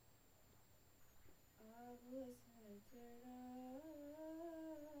सजना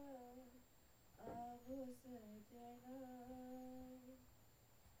आवो सजना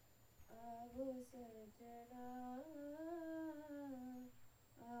आवो सजना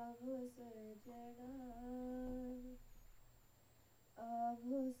आवो सजना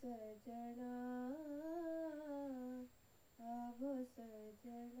आवो सजना आवो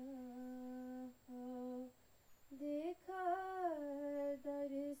सजना देखा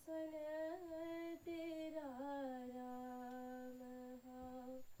दर्शन तेरा राम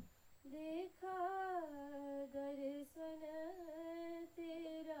देखा दर्शन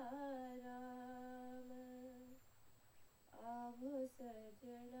तेरा राम आवो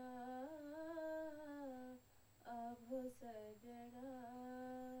सजना आवो सजना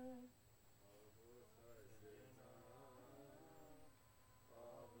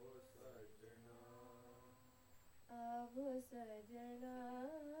आवो सजना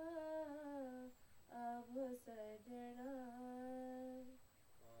आवो सजना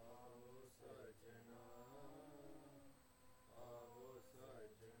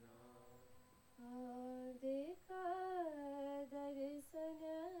देखा दर्शन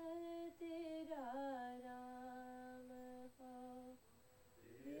तेरा राम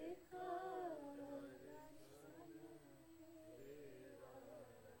देखा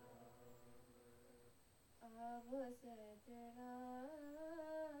दर्शन तेरा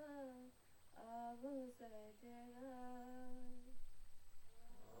आवो सजना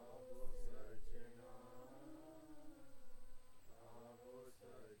आवो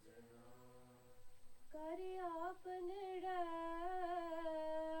सजना कर आपने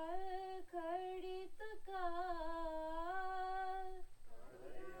खड़ित का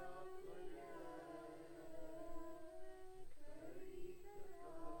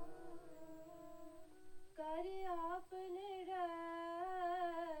कर आपने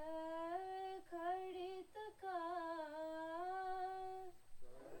खड़ित का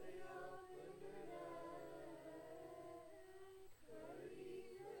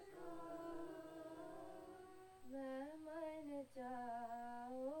मैं मन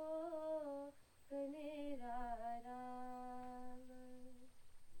चाहो कनेरा राम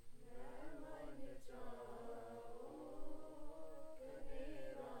मैं मन चाहो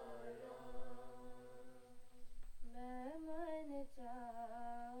कनेरा राम मैं मन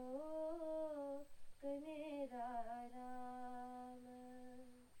चाहो कनेरा राम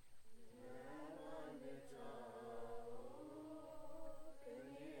मैं मन चाहो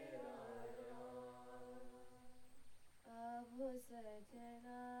कनेरा राम आवो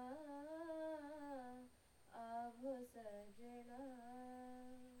सजना आवो सजना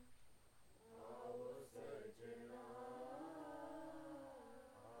आवो सजना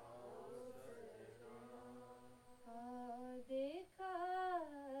आवो सजना देखा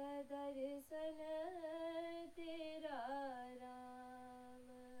दर्शन तेरा राम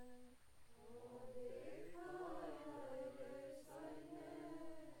देखा दर्शन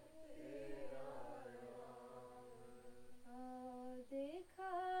तेरा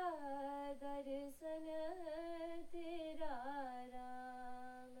देखा दर्शन तेरा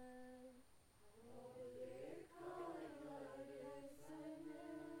राम देखा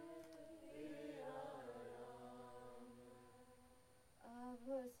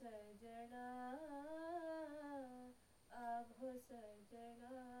दर्शन तेरा राम आवो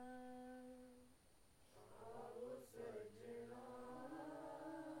सजना आवो सजना आवो सजना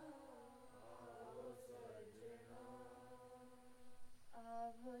आवो सजना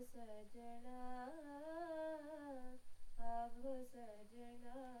आवो सजना आवो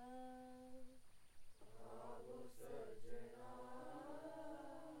सजना आवो सजना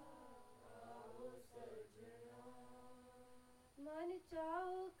आवो सजना मन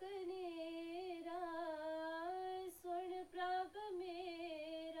चाहो कनेरा सुन प्रभ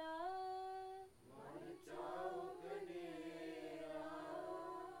मेरा मन चाहो कनेरा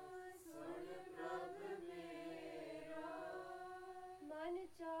सुन प्रभ मेरा मन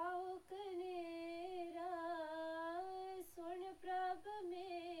चाहो कनेरा सुन प्रभ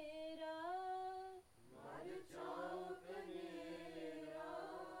मेरा मन चाहो कनेरा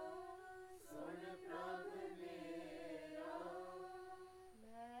सुन प्रभ मेरा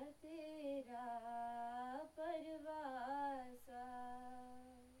मैं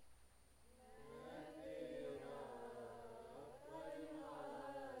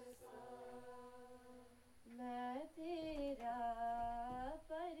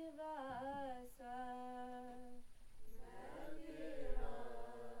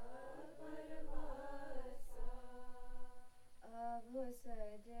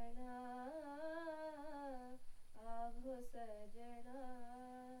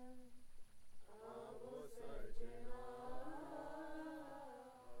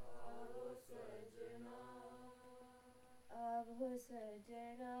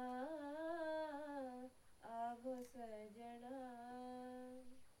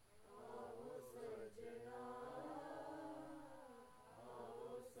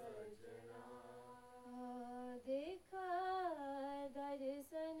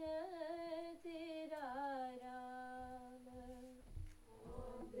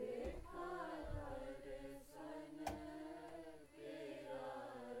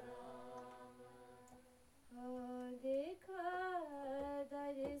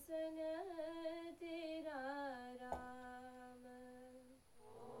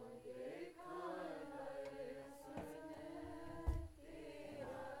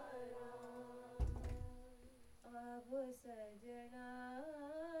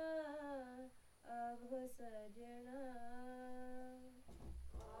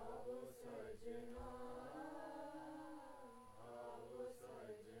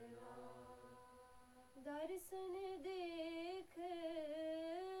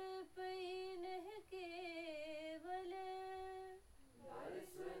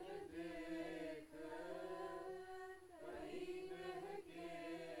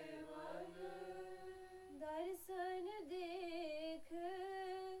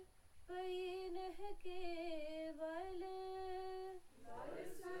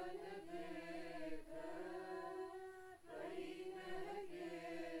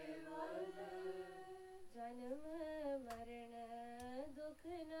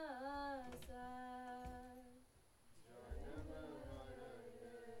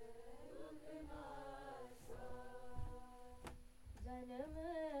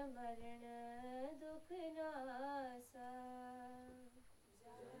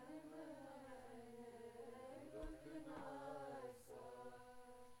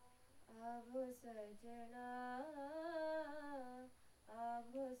सजना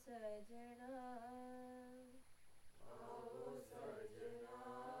आवो सजना आवो सजना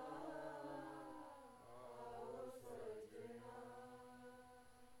आवो सजना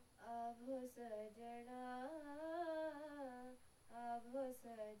आवो सजना आवो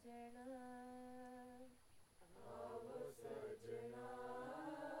सजना आवो सजना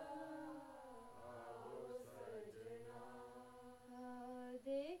आवो सजना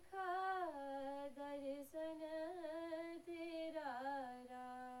देखा दर्शन तेरा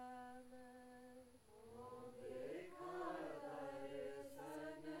राम देखा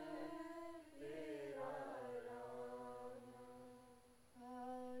दर्शन तेरा राम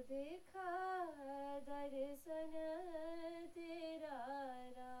देखा दर्शन तेरा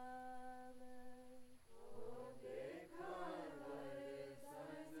राम देखा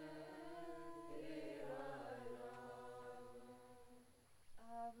दर्शन तेरा राम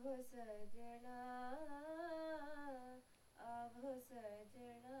आवो सजना आवो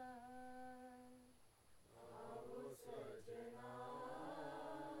सजना आवो सजना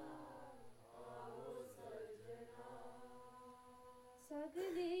आवो सजना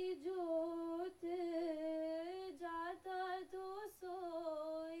सगली जोत जाता तो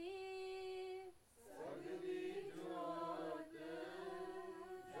सोई सगली जोत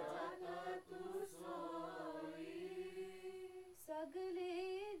जाता तो सोई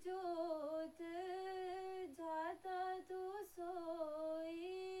सगली जोत जाता तो सोई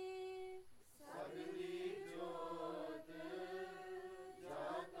सगली जोत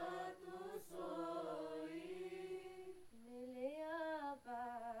जाता तो सोई मिलिया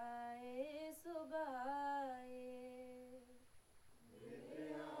पाए सुबाए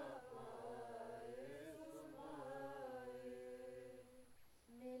मिलिया पाए सुबाए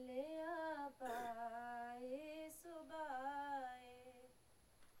मिलिया पाए सुबाए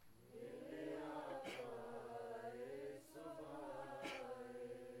मिलिया पाए सुबाए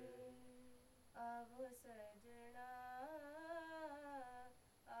आवो सजना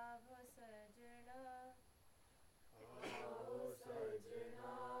आवो सजना आवो सजना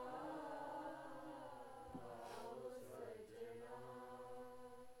आवो सजना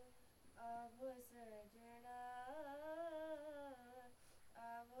आवो सजना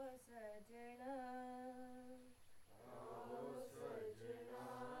आवो सजना आवो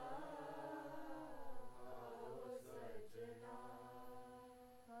सजना आवो सजना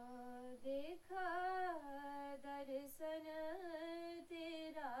देखा दर्शन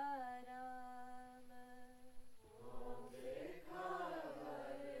तेरा राम देखा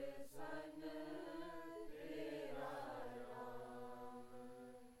दर्शन तेरा राम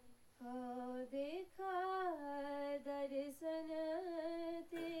देखा दर्शन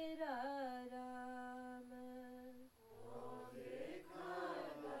तेरा राम देखा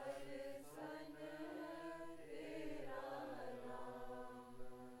दर्शन तेरा राम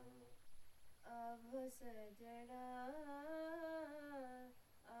आवो सजना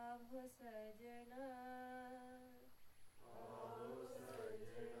आवो सजना आवो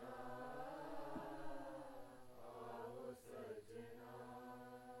सजना आवो सजना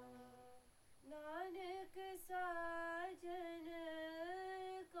नानक साजन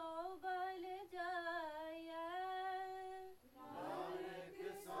को बल जाया नानक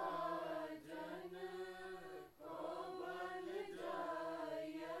साजन को बल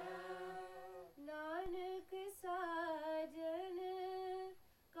जाया नानक साजन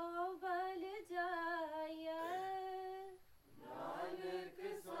को बल जाया नानक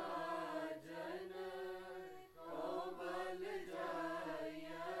साजन को बल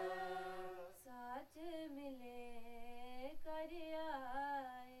जाया साच मिले कर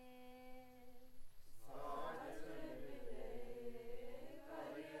आए साच मिले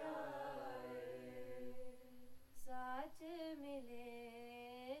कर आए साच मिले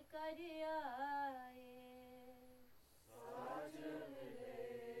कर आए साच मिले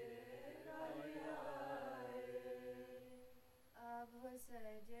कर आए आवो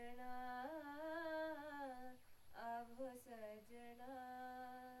सजना आवो सजना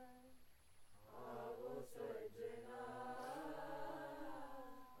आवो सजना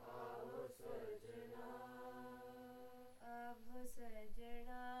आवो सजना आवो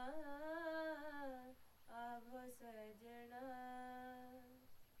सजना आवो सजना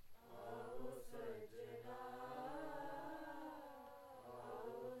आवो सजना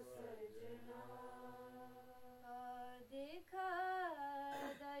आवो सजना देखा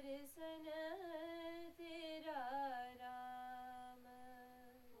दर्शन तेरा राम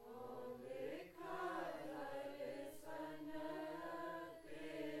देखा दर्शन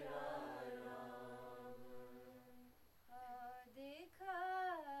तेरा राम देखा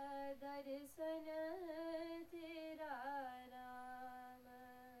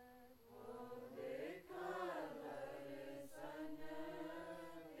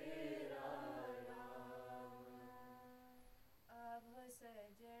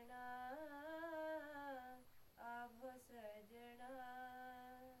सजना आवो सजना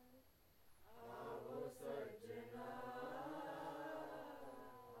आवो सजना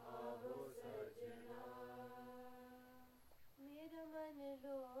आवो सजना मेरा मन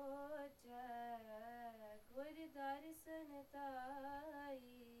लोचा गुर दर्शन ताई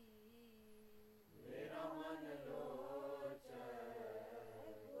मेरा मन लोचा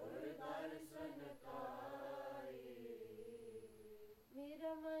गुर दर्शन ताई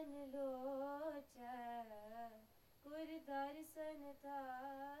मेरा मन लोचा गुर दर्शन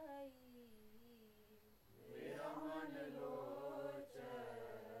ताई मेरा मन लोचा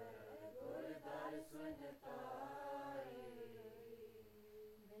गुर दर्शन ताई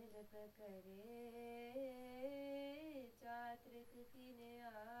बिलप करे चात्रिक किन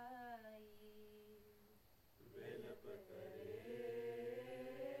आई बिलप करे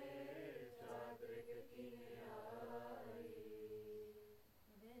चात्रिक किन आई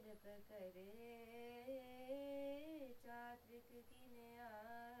बिलप करे चात्रिक किन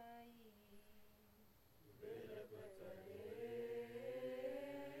आई बिलप करे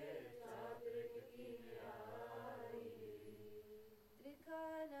चात्रिक किन आई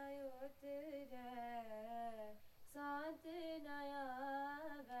त्रिखानयोतर शांत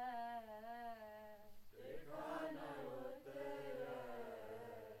नयावै त्रिखानयोतर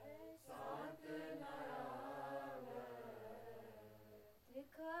शांत नयावै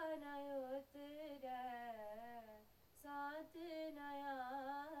त्रिखानयोतर शांत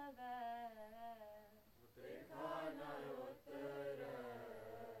नयावै त्रिखानयोतर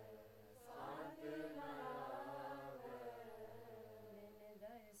शांत नयावै बिन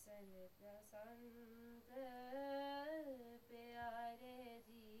दर्शन प्रसंत प्यारे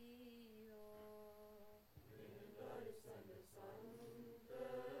जियो बिन दर्शन संत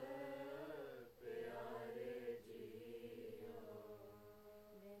प्यारे जियो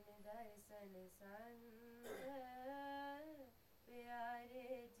बिन दर्शन संत प्यारे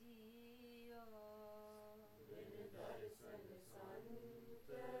जियो बिन दर्शन संत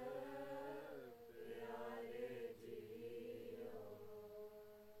प्यारे जियो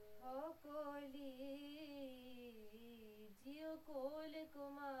हो कोली जियो कोल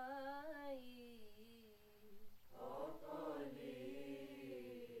कुमाई हो कोली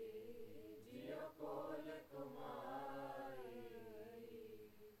जियो कोल कुमाई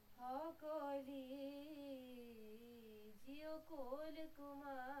हो कोली जियो कोल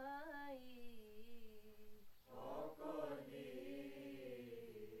कुमाई हो कोली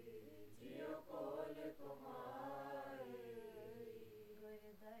जियो कोल कुमाई गुर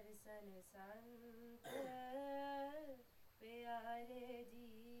दर्शन संत प्यारे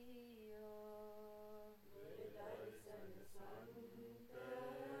जियो गुर दर्शन संत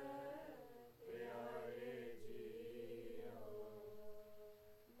प्यारे जियो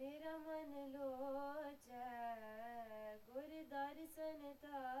मेरा मन लोचा गुर दर्शन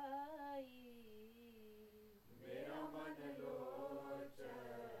ताई मेरा मन लोचा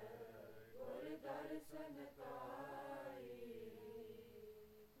गुर दर्शन ताई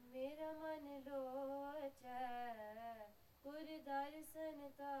मेरा मन लोचा गुर दर्शन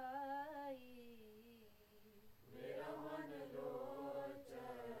ताई मेरा मन लोचा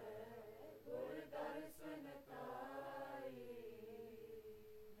गुर दर्शन ताई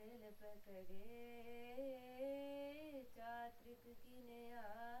बिलप करे चात्रिक किन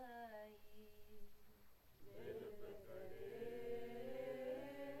आई बिलप करे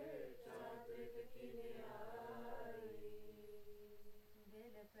चात्रिक किन आई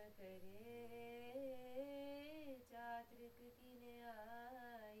बिलप करे चात्रिक किन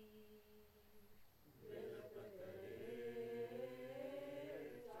आई बिलप करे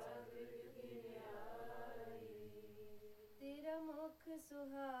चात्रिक किन आई तेरा मुख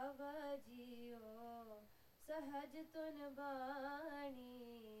सुहावा जियो सहज तुन बाणी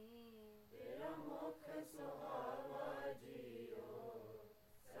तेरा मुख सुहावा जियो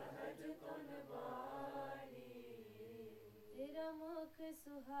सहज तुन बाणी तेरा मुख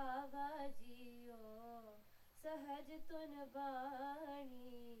सुहावा जियो सहज तुन बाणी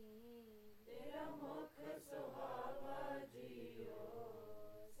तेरा मुख सुहावा जियो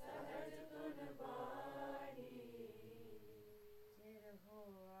सहज तुन बाणी चिर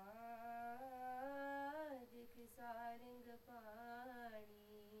होआ दिख सारंग पाणी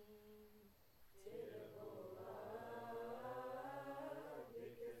चिर होआ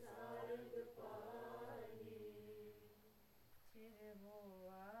दिख सारंग पाणी चिर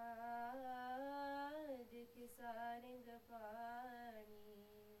होआ दिख सारंग पाणी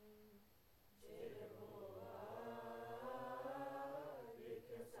चिर होआ दिख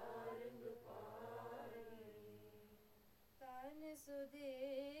सारंग पाणी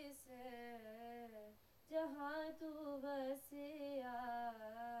सुदेश जहाँ तू बसिया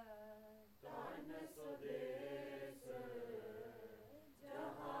तन सुदेश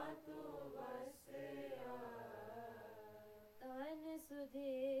जहाँ तू बसिया तन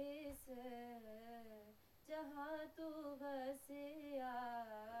सुदेश जहाँ तू बसिया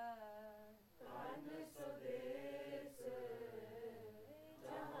तन सुदेश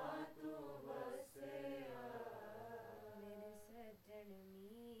जहाँ तू बसिया मेरे सज्जन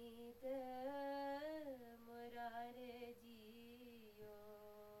मीत मुरारे जियो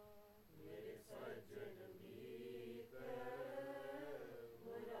मेरे सज्जन मीत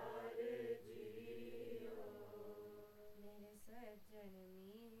मुरारे जियो मेरे सज्जन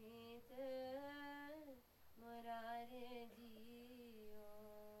मीत मुरारे जियो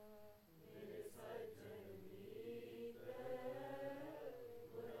मेरे सज्जन मीत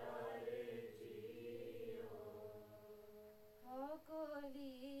मुरारे जियो हो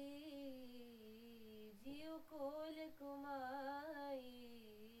कोली जियो कोल कुमाई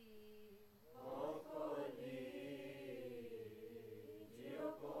हो कोली जियो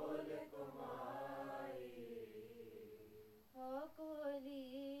कोल कुमाई हो कोली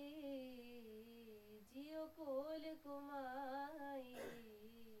जियो कोल कुमाई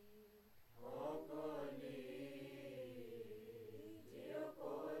हो कोली जियो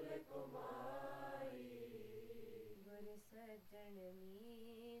कोल कुमाई गुर सज्जन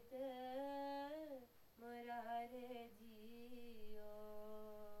मीत मुरारे जियो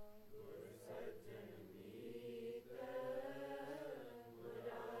गुर सज्जन मीत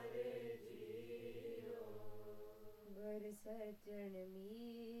मुरारे जियो गुर सज्जन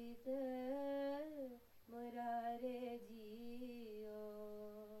मीत मुरारे जियो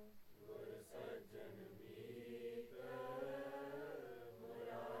गुर सज्जन मीत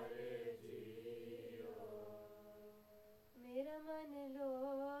मुरारे जियो मेरा मन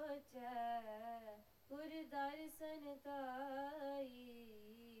लोचै गुर दर्शन ताई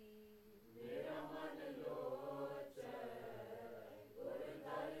मेरा मन लोचै गुर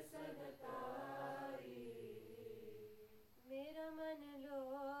दर्शन ताई मेरा मन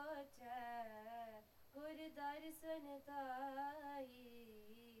लोचै गुर दर्शन ताई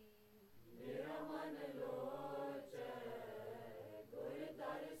मेरा मन लोचै गुर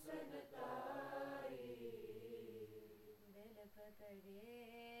दर्शन ताई दिल पकड़े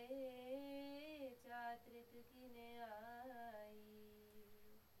चात्रिक किने आई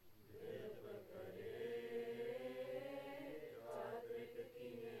दिल पकड़े चात्रिक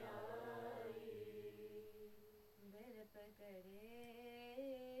किने आई दिल पकड़े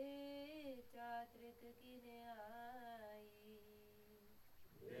चात्रिक किने आई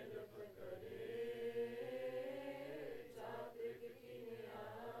दिल पकड़े चात्रिक किने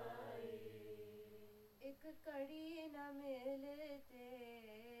आई एक कड़ी न मिलते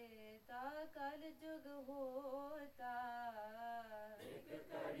ता कल जुग होता एक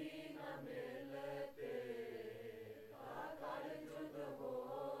कड़ी न मिलते काल जुग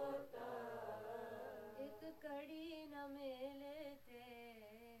होता एक कड़ी न मिलते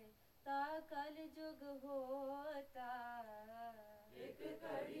ता कल जुग होता एक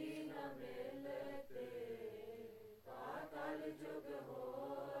कड़ी न मिलते काल जुग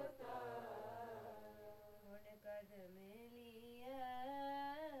होता हुन कद मिलिया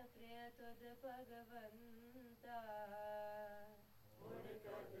प्रिय तुद भगवंता हुन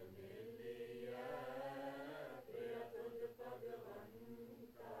कद मिलिया प्रिय तुद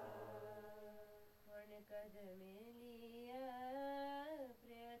भगवंता हुन कद मिलिया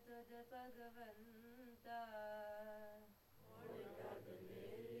प्रिय तुद भगवंता हुन कद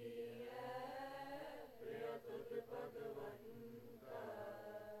मिलिया प्रिय तुद भगवंता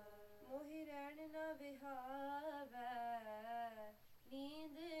मोहि रैन न बिहावै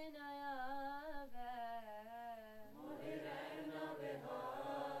नींद न आवै मोहि रैन न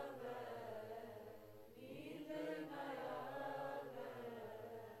बिहावै नींद न आवै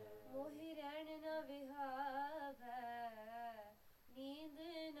मोहि रैन न बिहावै नींद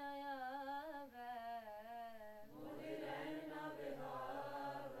न आवै मोहि रैन न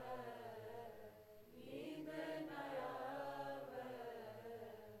बिहावै नींद न आवै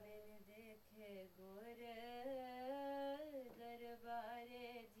बिन देखे गुर दरबारे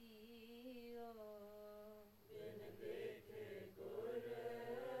जियो बिन देखे गुर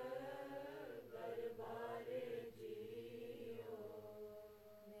दरबारे जियो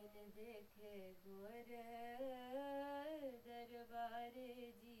बिन देखे गुर दरबारे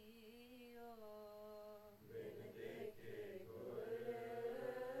जियो बिन देखे गुर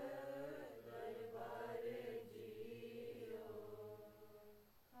दरबारे जियो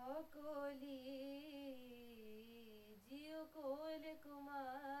हो कोली जियो कोल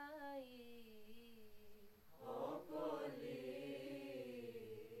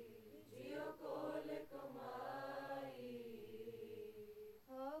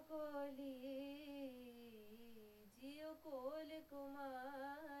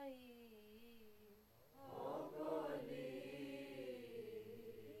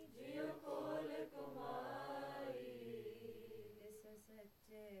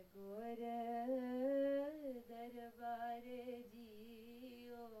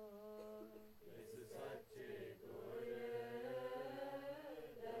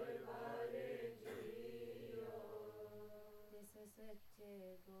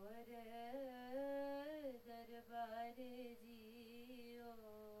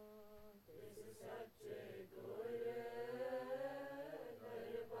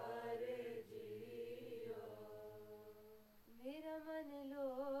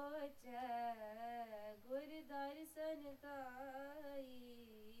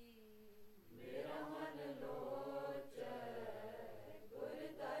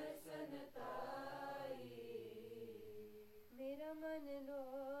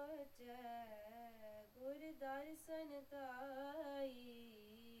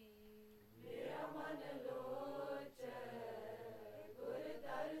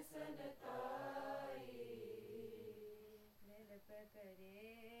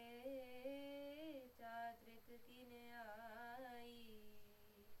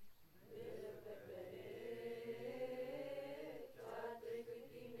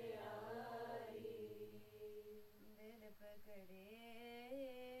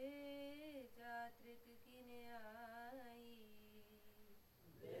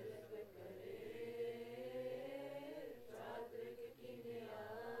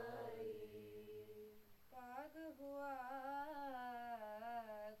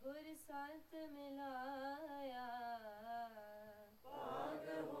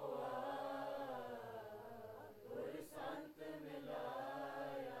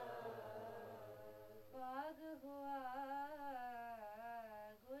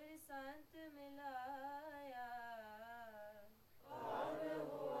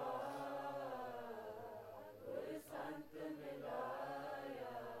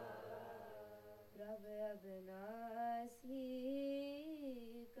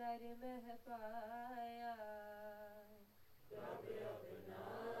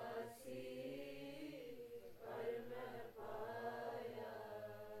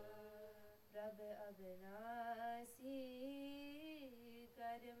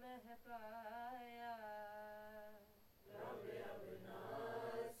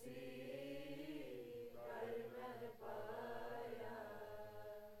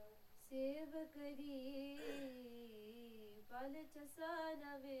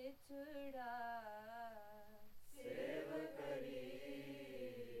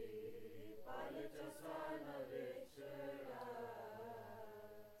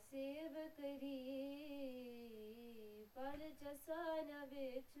चसा न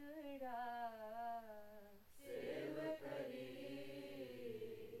बिछड़ा सेव करी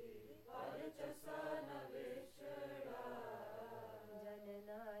पर चसा न बिछड़ा जन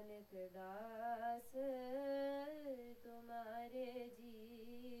नानक दास तुम्हारे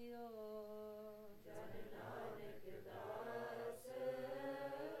जियो जन नानक दास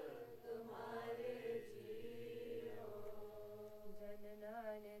तुम्हारे जियो जन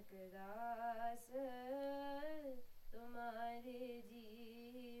नानक दास तुम्हारे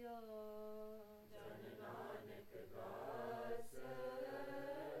जियो जन नानक दास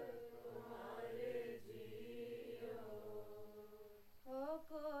तुम्हारे जियो हो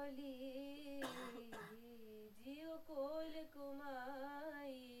कोली जियो कोल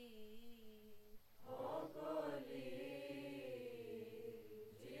कुमाई हो कोली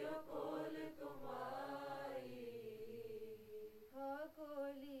जियो कोल कुमाई हो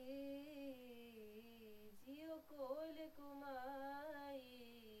कोली जियो कोल कुमाई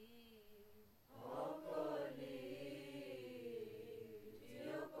हो कोली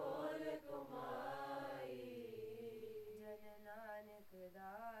जियो कोल कुमाई जन नानक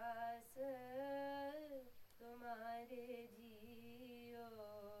दास तुम्हारे जियो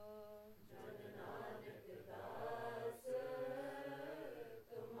जन नानक दास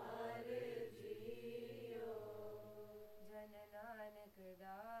तुम्हारे जियो जन नानक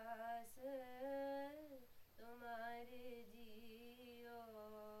दास तुम्हारे जियो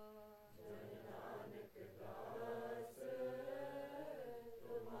जन नानक दास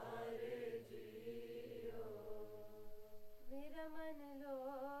तुम्हारे जियो मेरा मन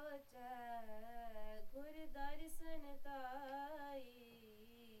लोचै गुर दर्शन ताई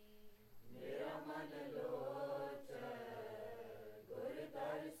मेरा मन लोचै गुर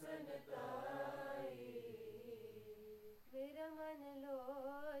दर्शन ताई मेरा मन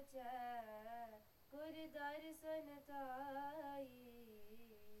लोचै गुर दर्शन ताई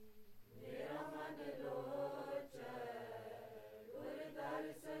मेरा मन लोचै गुर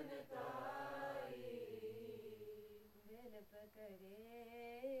दर्शन ताई बेल पकड़े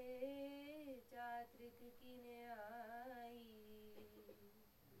चात्रिक की न्याई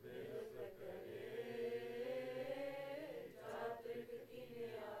बेल करे चात्रिक की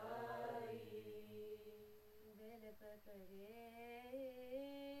न्याई बेल पकड़े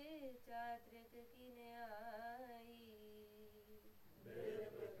चात्रिक की न्याई बेल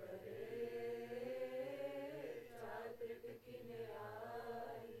करे चात्रिक की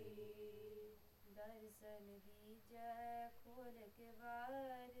न्याई दर्शन दीजै खोल के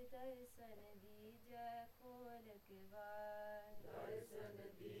बार दर्शन दीजै खोल के बार दर्शन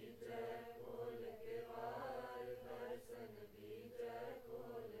दीजै खोल के वार दर्शन दीजै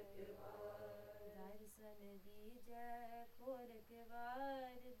खोल के वार दर्शन दीजै खोल के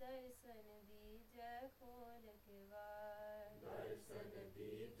बार दर्शन दीजै खोल के बार दर्शन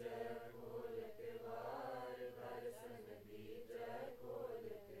दीजै खोल के वार दर्शन दीजै खोल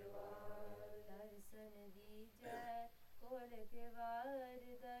के वार दर्शन दीजै खोल के बार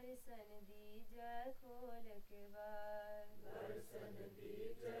दर्शन दीजै खोल के बार दर्शन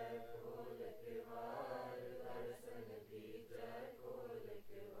दीजै खोल के वार दर्शन दीजै खोल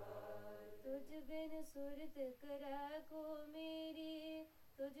के वार तुझ बिन सुरत करै को मेरी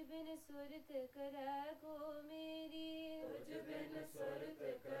तुझ बिन सुरत करै को मेरी तुझ बिन सुरत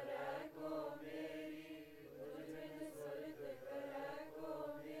करै को मेरी तुझ बिन सुरत करै को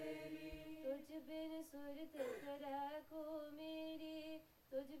मेरी तुझ बिन सुरत करै को मेरी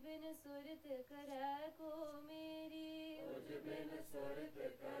तुझ बिन सुरत करै को मेरी तुझ बिन सुरत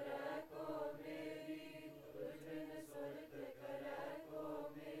करै को मेरी तुझ बिन सुरत करै को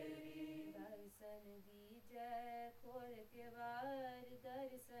मेरी दर्शन दीजै खोल के बार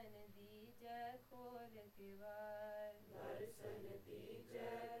दर्शन दीजै खोल के बार दर्शन दीजै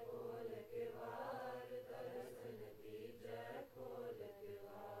खोल के वार दर्शन दीजै खोल के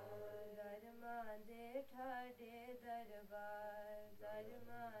वार दरमा दे ठाडे दरबार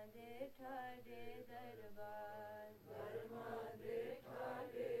दरमा दे ठाडे दरबार धर्मा दे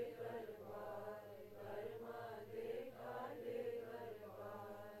ठाडे दरबार धर्मा दे ठाडे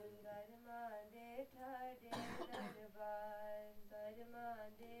दरबार दरमा दे ठाडे दरबार दरमा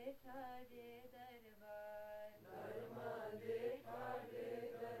दे ठाडे दरबार धर्मा दे ठाडे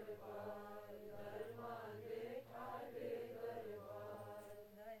दरबार धर्मा दे ठाडे दरबार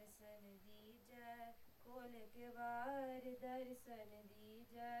दर्शन दीजै खोल के बार दर्शन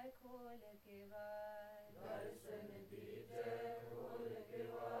दीजै खोल के बार दर्शन दीजै खोल के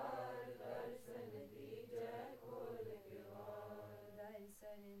वार दर्शन दीजै खोल के वार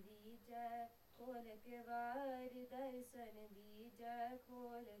दर्शन दीजै खोल के बार दर्शन दीजै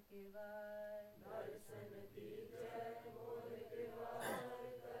खोल के बार दर्शन दीजै खोल के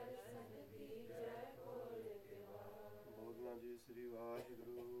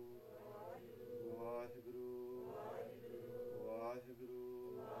ਵਾਹਿਗੁਰੂ ਵਾਹਿਗੁਰੂ ਵਾਹਿਗੁਰੂ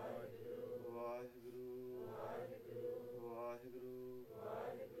ਵਾਹਿਗੁਰੂ ਵਾਹਿਗੁਰੂ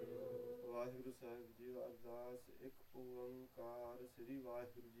ਵਾਹਿਗੁਰੂ ਸਾਹਿਬ ਜੀ। ਅਰਦਾਸ। ਇੱਕ ਓੰਕਾਰ। ਸ੍ਰੀ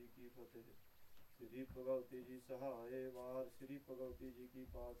ਵਾਹਿਗੁਰੂ ਜੀ ਕੀ ਫਤਿਹ। ਸ੍ਰੀ ਭਗਵਤੀ ਜੀ ਸਹਾਏ। ਵਾਰ ਸ੍ਰੀ ਭਗਵਤੀ ਜੀ ਕੀ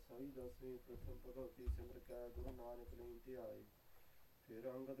ਪਾਤਸ਼ਾਹੀ। ਦਸਵੀਂ ਪ੍ਰਥਮ ਭਗਵਤੀ ਸਿਮਰ ਕੈ ਗੁਰੂ ਨਾਨਕ ਲਈ ਧਿਆਏ। ਫਿਰ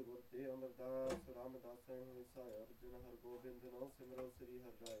ਅੰਗਦ ਗੁਰ ਤੇ ਅਮਰਦਾਸ ਰਾਮਦਾਸੈ ਹੋਇ ਸਹਾਇ। ਅਰਜੁਨ ਹਰਗੋਬਿੰਦ ਨੋ ਸਿਮਰੋ ਸ੍ਰੀ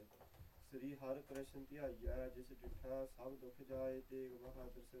ਹਰਿ ਰਾਏ। ਸ੍ਰੀ ਹਰਿ ਕ੍ਰਿਸ਼ਨ ਧਿਆਈਐ ਜਿਸ ਡਿਠਾ ਸਭ ਦੁਖ ਜਾਏ। ਤੇਗ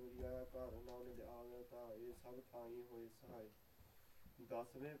ਬਹਾਦਰ ਸਿਮਰਿਆ ਘਰ ਨਾਨਕ ਆਵੈ ਧਾਏ। ਸਭ ਥਾਈ ਹੋਏ ਸਹਾਏ।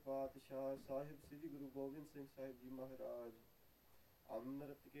 ਦਸਵੇਂ ਪਾਤਸ਼ਾਹ ਸਾਹਿਬ ਸ੍ਰੀ ਗੁਰੂ ਗੋਬਿੰਦ ਸਿੰਘ ਸਾਹਿਬ ਜੀ ਮਹਾਰਾਜ।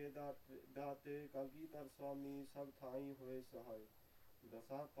 ਅੰਮ੍ਰਿਤ ਕੇ ਦਾਤੇ ਕਲਗੀਧਰ ਸਵਾਮੀ ਸਭ ਥਾਈ ਹੋਏ ਸਹਾਏ।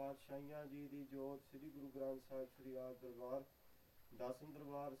 ਦਸਾਂ ਪਾਤਸ਼ਾਹੀਆਂ ਜੀ ਦੀ ਜੋਤ ਸ੍ਰੀ ਗੁਰੂ ਗ੍ਰੰਥ ਸਾਹਿਬ ਸ੍ਰੀ ਆਦਿ ਦਰਬਾਰ ਦਸਮ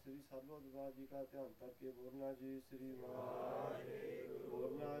ਦਰਬਾਰ ਸ੍ਰੀ ਸਰਬੋ ਦਰਬਾਰ ਜੀ ਕਾ ਧਿਆਨ ਕਰਕੇ ਬੋਲਣਾ ਜੀ। ਸ੍ਰੀ ਵਾਹਿਗੁਰੂ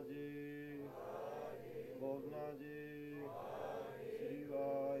ਬੋਲਣਾ ਜੀ। ਬੋਲਣਾ ਜੀ। ਸ੍ਰੀ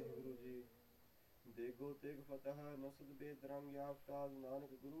ਵਾਹਿਗੁਰੂ ਜੀ। ਦੇਗੋ ਤੇਗ ਫਤਿਹ ਨਸਦ ਬੇਦ ਰੰਗ ਆਫਤਾਬ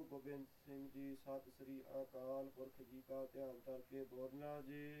ਨਾਨਕ ਗੁਰੂ ਗੋਬਿੰਦ ਸਿੰਘ ਜੀ। ਸਤਿ ਸ੍ਰੀ ਅਕਾਲ ਪੁਰਖ ਜੀ ਕਾ ਧਿਆਨ ਕਰਕੇ ਬੋਲਣਾ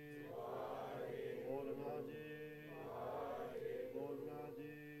ਜੀ। ਬੋਲਣਾ ਜੀ। ਬੋਲਣਾ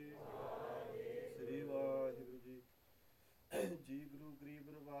ਜੀ। ਸ੍ਰੀ ਵਾਹਿਗੁਰੂ ਜੀ। ਜੀ ਗੁਰੂ ਗਰੀਬ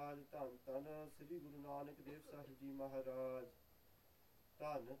ਨਵਾਜ। ਧੰਨ ਧੰਨ ਸ੍ਰੀ ਗੁਰੂ ਨਾਨਕ ਦੇਵ ਸਾਹਿਬ ਜੀ ਮਹਾਰਾਜ।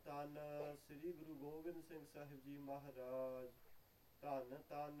 ਧੰਨ ਧੰਨ ਸ੍ਰੀ ਗੁਰੂ ਗੋਬਿੰਦ ਸਿੰਘ ਸਾਹਿਬ ਜੀ ਮਹਾਰਾਜ। ਧੰਨ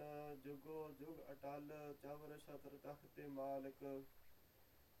ਧੰਨ ਜੁਗੋ ਜੁਗ ਅਟਲ ਚਵਰ ਛਤਰ ਤਖਤ ਤੇ ਮਾਲਕ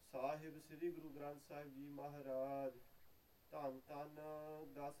ਸਾਹਿਬ ਸ੍ਰੀ ਗੁਰੂ ਗ੍ਰੰਥ ਸਾਹਿਬ ਜੀ ਮਹਾਰਾਜ। ਧੰਨ ਧੰਨ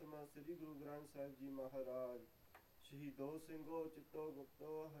ਦਸਮ ਸ੍ਰੀ ਗੁਰੂ ਗ੍ਰੰਥ ਸਾਹਿਬ ਜੀ ਮਹਾਰਾਜ। ਸ਼ਹੀਦੋ ਸਿੰਘੋ ਚਿੱਤੋ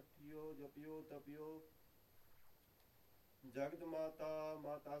ਗੁਪਤੋ ਹਠਿਓ ਜਪਿਓ ਤਪਿਓ ਜਗਤ ਮਾਤਾ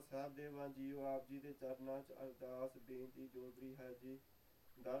ਮਾਤਾ ਸਾਹਿਬ ਦੇਵਾਂ ਜੀਓ। ਆਪ ਜੀ ਦੇ ਚਰਨਾਂ 'ਚ ਅਰਦਾਸ ਬੇਨਤੀ ਜੋਦਰੀ ਹੈ ਜੀ।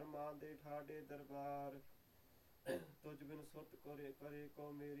 ਦਰਮਾਨ ਦੇ ਠਾਡੇ ਦਰਬਾਰ ਤੁਝ ਬਿਨ ਸੁਰਤ ਕਰੇ ਕੋ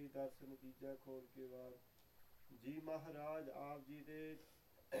ਮੇਰੀ। ਦਰਸ਼ਨ ਦੀਜੈ ਖੋਲ ਕੇ ਵਾਰ ਜੀ ਮਹਾਰਾਜ। ਆਪ ਜੀ ਦੇ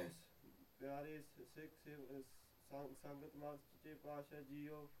ਪਿਆਰੇ ਸਿੱਖ ਸੰਗਤ ਮਸਤੇ ਪਾਤਸ਼ਾਹ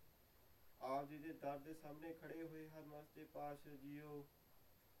ਜੀਓ। ਆਪ ਜੀ ਦੇ ਦਰ ਦੇ ਸਾਹਮਣੇ ਖੜੇ ਹੋਏ ਹਨ ਮਸਤੇ ਪਾਤਸ਼ਾਹ ਜੀਓ।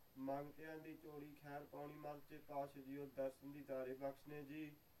 ਮੰਗਤਿਆਂ ਦੀ ਝੋਲੀ ਖੈਰ ਪਾਉਣੀ ਮਸਤੇ ਪਾਤਸ਼ਾਹ ਜੀਓ। ਦਰਸ਼ਨ ਦੀ ਦਾਰੇ ਬਖਸ਼ਨੇ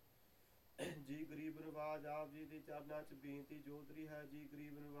ਜੀ। ਜੀ ਗਰੀਬ ਨਵਾਜ ਆਪ ਜੀ ਦੇ ਚਰਨਾਂ 'ਚ ਬੇਨਤੀ ਜੋਦਰੀ ਹੈ ਜੀ।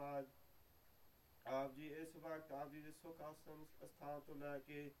 ਗਰੀਬ ਨਵਾਜ ਆਪ ਜੀ ਇਸ ਵਕਤ ਆਪ ਜੀ ਦੇ ਸੁਖ ਆਸਨ ਸਥਾਨ ਤੋਂ ਲੈ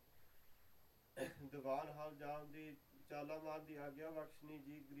ਕੇ ਦੀਵਾਨ ਹਾਲ ਜਾਣ ਦੀ ਚਾਲਾ ਮਾਰਨ ਦੀ ਆਗਿਆ ਬਖਸ਼ਣੀ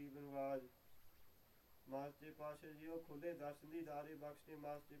ਜੀ। ਗਰੀਬ ਨਵਾਜ ਮਾਸਟਰ ਪਾਤਸ਼ਾਹ ਜੀ ਉਹ ਖੁੱਲੇ ਦਰਸ਼ਨ ਦੀ ਦਾਰੇ ਬਖਸ਼ਣੇ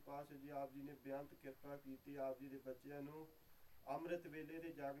ਮਾਸਟਰ ਪਾਤਸ਼ਾਹ ਜੀ। ਆਪ ਜੀ ਨੇ ਬੇਅੰਤ ਕਿਰਪਾ ਕੀਤੀ। ਆਪ ਜੀ ਦੇ ਬੱਚਿਆਂ ਨੂੰ ਅੰਮ੍ਰਿਤ ਵੇਲੇ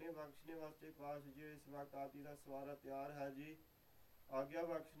ਦੇ ਜਾਗਣੇ ਬਖਸ਼ਣੇ ਵਾਸਤੇ ਪਾਤਸ਼ਾਹ ਜੀ। ਇਸ ਵਕਤ ਆਪ ਜੀ ਦਾ ਸਵਾਰਾ ਤਿਆਰ ਹੈ ਜੀ। ਆਗਿਆ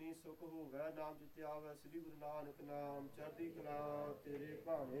ਬਖਸ਼ਣੀ ਸੁਖ ਹੋਵੇ ਨਾਮ ਜਿੱਤੇ ਆਵੇ ਸ੍ਰੀ ਗੁਰੂ ਨਾਨਕ ਨਾਮ। ਚੜ੍ਹਦੀ ਕਲਾ ਤੇਰੇ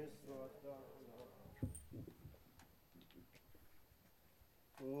ਭਾਣੇ ਸਵਾਤਾ।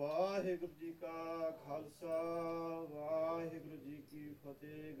 ਵਾਹਿਗੁਰੂ ਜੀ ਕਾ ਖਾਲਸਾ ਵਾਹਿਗੁਰੂ ਜੀ ਕੀ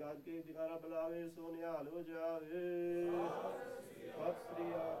ਫਤਿਹ। ਗੱਜ ਕੇ ਜਗਾਰਾ ਬੁਲਾਵੇ ਸੋ ਨਿਹਾਲ ਹੋ ਜਾਵੇ। ਸਤਿ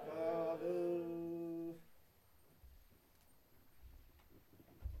ਸ੍ਰੀ